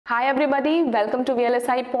Hi everybody, welcome to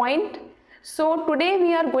VLSI Point. So today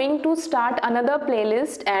we are going to start another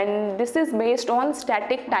playlist and this is based on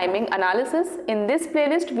static timing analysis. In this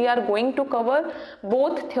playlist we are going to cover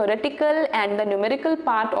both theoretical and the numerical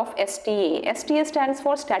part of STA. STA stands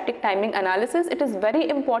for static timing analysis. It is very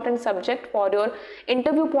important subject for your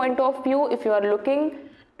interview point of view if you are looking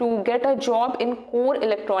to get a job in core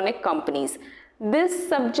electronic companies. This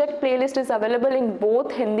subject playlist is available in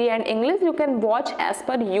both Hindi and English. You can watch as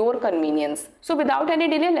per your convenience. So without any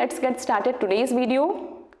delay, let's get started today's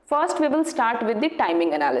video. First, we will start with the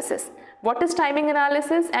timing analysis. What is timing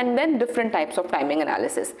analysis and then different types of timing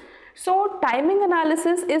analysis. So timing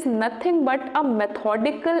analysis is nothing but a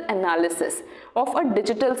methodical analysis of a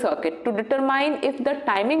digital circuit to determine if the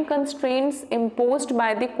timing constraints imposed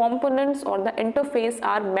by the components or the interface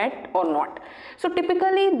are met or not. So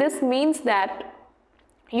typically this means that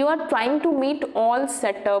you are trying to meet all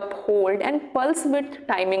setup, hold and pulse width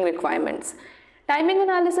timing requirements. Timing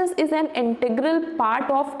analysis is an integral part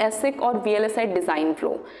of ASIC or VLSI design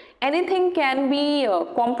flow. Anything can be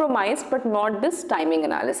compromised but not this timing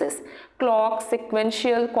analysis. Clock,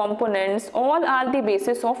 sequential components, all are the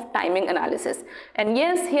basis of timing analysis. And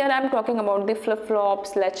yes, here I am talking about the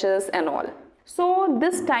flip-flops, latches and all. So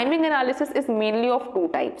this timing analysis is mainly of two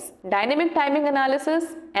types, dynamic timing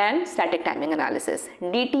analysis and static timing analysis,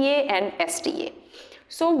 DTA and STA.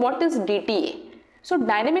 So what is DTA? So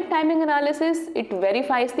dynamic timing analysis, it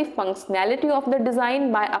verifies the functionality of the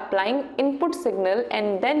design by applying input signal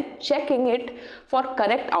and then checking it for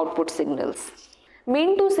correct output signals.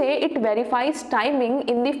 Mean to say it verifies timing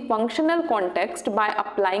in the functional context by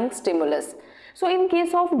applying stimulus. So in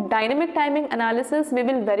case of dynamic timing analysis, we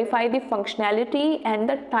will verify the functionality and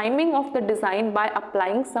the timing of the design by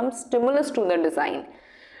applying some stimulus to the design.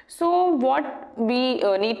 So what we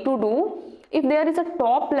need to do, if there is a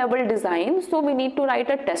top level design, so we need to write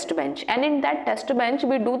a test bench, and in that test bench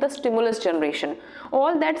we do the stimulus generation.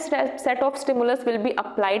 All that set of stimulus will be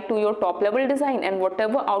applied to your top level design, and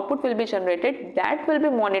whatever output will be generated, that will be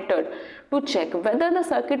monitored to check whether the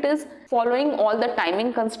circuit is following all the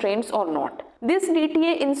timing constraints or not. This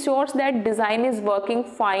DTA ensures that design is working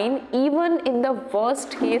fine even in the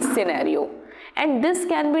worst case scenario. And this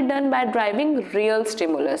can be done by driving real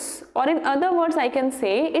stimulus, or in other words I can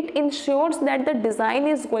say it ensures that the design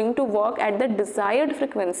is going to work at the desired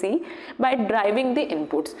frequency by driving the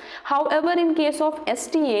inputs. However, in case of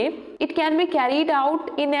STA, it can be carried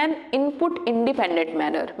out in an input independent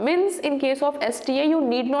manner. Means in case of STA you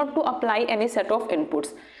need not to apply any set of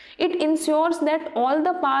inputs. It ensures that all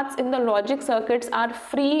the paths in the logic circuits are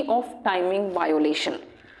free of timing violation.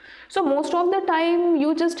 So most of the time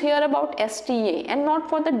you just hear about STA and not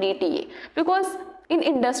for the DTA, because in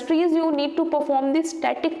industries you need to perform the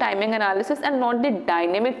static timing analysis and not the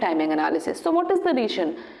dynamic timing analysis. So what is the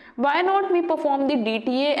reason? Why not we perform the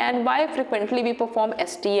DTA and why frequently we perform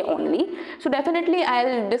STA only? So definitely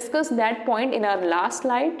I'll discuss that point in our last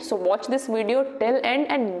slide. So watch this video till end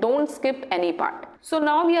and don't skip any part. So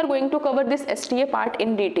now we are going to cover this STA part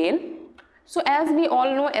in detail. So as we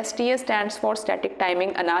all know, STA stands for static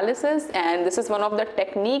timing analysis, and this is one of the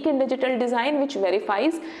technique in digital design which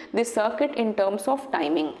verifies the circuit in terms of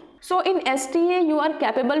timing. So in STA you are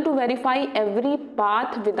capable to verify every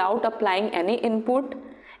path without applying any input,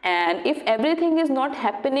 and if everything is not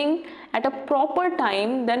happening at a proper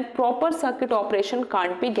time, then proper circuit operation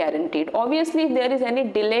can't be guaranteed. Obviously if there is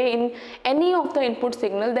any delay in any of the input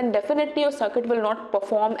signal, then definitely your circuit will not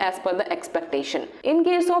perform as per the expectation. In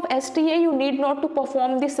case of STA, you need not to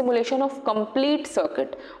perform the simulation of complete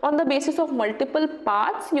circuit. On the basis of multiple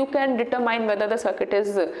paths, you can determine whether the circuit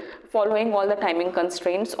is following all the timing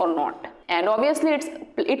constraints or not. And obviously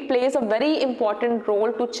it plays a very important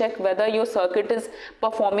role to check whether your circuit is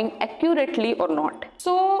performing accurately or not.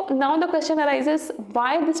 So now the question arises,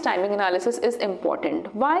 why this timing analysis is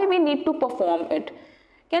important? Why we need to perform it?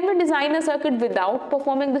 Can we design a circuit without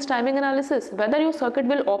performing this timing analysis? Whether your circuit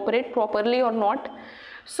will operate properly or not?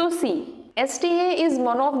 So see, STA is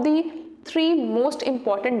one of the three most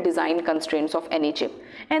important design constraints of any chip.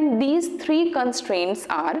 And these three constraints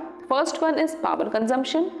are, first one is power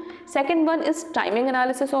consumption, second one is timing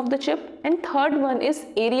analysis of the chip, and third one is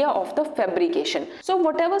area of the fabrication. So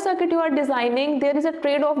whatever circuit you are designing, there is a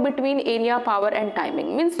trade-off between area, power and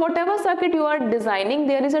timing. Means whatever circuit you are designing,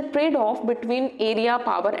 there is a trade-off between area,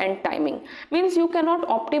 power and timing. Means you cannot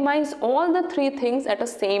optimize all the three things at the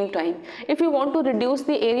same time. If you want to reduce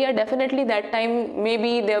the area, definitely that time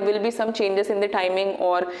maybe there will be some changes in the timing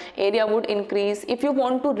or area would increase. If you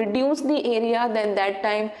want to reduce the area, then that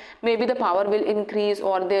time maybe the power will increase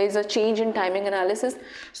or there is a a change in timing analysis.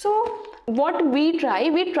 So what we try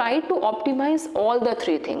to optimize all the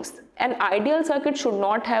three things. An ideal circuit should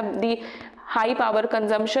not have the high power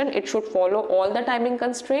consumption, it should follow all the timing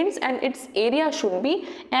constraints, and its area should be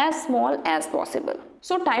as small as possible.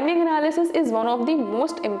 So timing analysis is one of the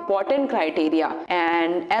most important criteria,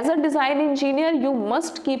 and as a design engineer you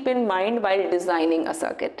must keep in mind while designing a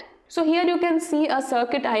circuit. So here you can see a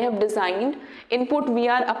circuit I have designed. Input we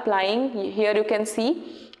are applying, here you can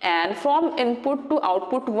see, and from input to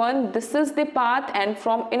output 1 this is the path, and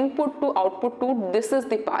from input to output 2 this is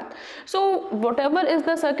the path. So whatever is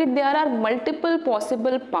the circuit, there are multiple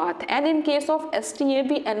possible paths, and in case of STA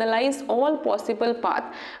we analyze all possible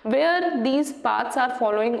paths where these paths are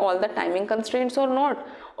following all the timing constraints or not,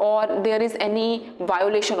 or there is any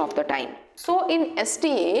violation of the time. So in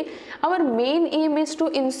STA our main aim is to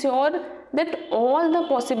ensure that all the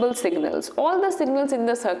possible signals, all the signals in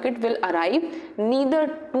the circuit will arrive neither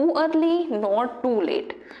too early nor too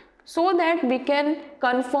late, so that we can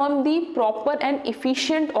confirm the proper and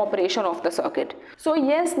efficient operation of the circuit. So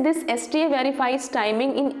yes, this STA verifies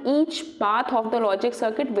timing in each path of the logic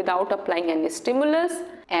circuit without applying any stimulus,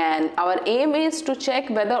 and our aim is to check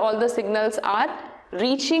whether all the signals are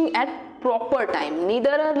reaching at proper time,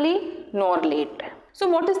 neither early nor late. So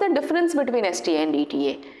what is the difference between STA and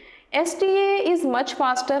DTA? STA is much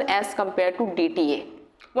faster as compared to DTA.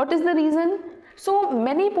 What is the reason? So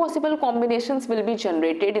many possible combinations will be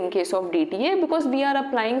generated in case of DTA because we are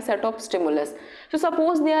applying set of stimulus. So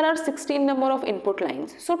suppose there are 16 number of input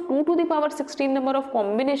lines. So 2 to the power 16 number of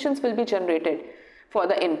combinations will be generated for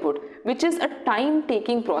the input, which is a time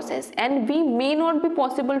taking process, and we may not be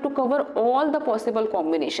possible to cover all the possible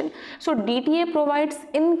combination. So DTA provides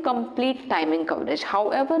incomplete timing coverage.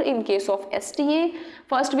 However, in case of STA,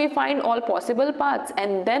 first we find all possible paths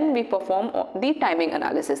and then we perform the timing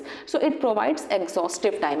analysis. So it provides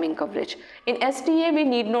exhaustive timing coverage. In STA we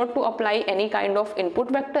need not to apply any kind of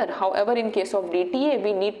input vector. However, in case of DTA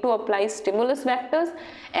we need to apply stimulus vectors,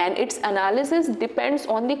 and its analysis depends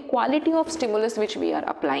on the quality of stimulus which we are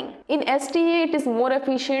applying. In STA it is more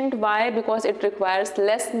efficient. Why? Because it requires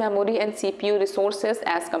less memory and CPU resources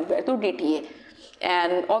as compared to DTA.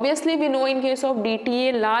 And obviously we know in case of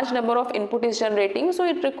DTA large number of input is generating, so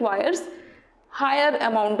it requires higher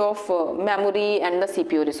amount of memory and the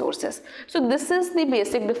CPU resources. So this is the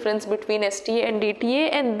basic difference between STA and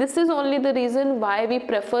DTA, and this is only the reason why we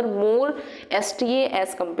prefer more STA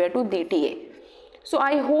as compared to DTA. So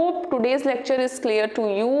I hope today's lecture is clear to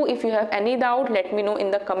you. If you have any doubt, let me know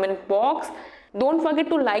in the comment box. Don't forget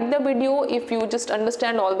to like the video if you just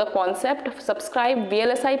understand all the concept. Subscribe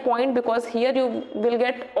VLSI Point, because here you will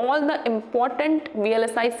get all the important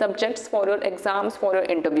VLSI subjects for your exams, for your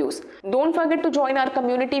interviews. Don't forget to join our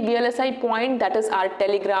community VLSI Point, that is our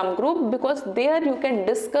Telegram group, because there you can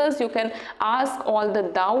discuss, you can ask all the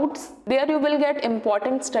doubts. There you will get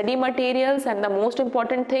important study materials, and the most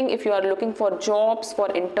important thing, if you are looking for jobs, for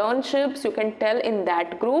internships, you can tell in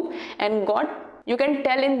that group and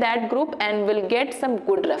will get some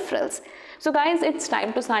good referrals. So guys, it's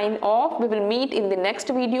time to sign off. We will meet in the next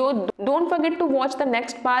video. Don't forget to watch the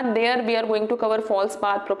next part. There we are going to cover false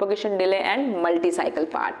path, propagation delay and multi-cycle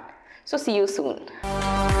part. So see you soon.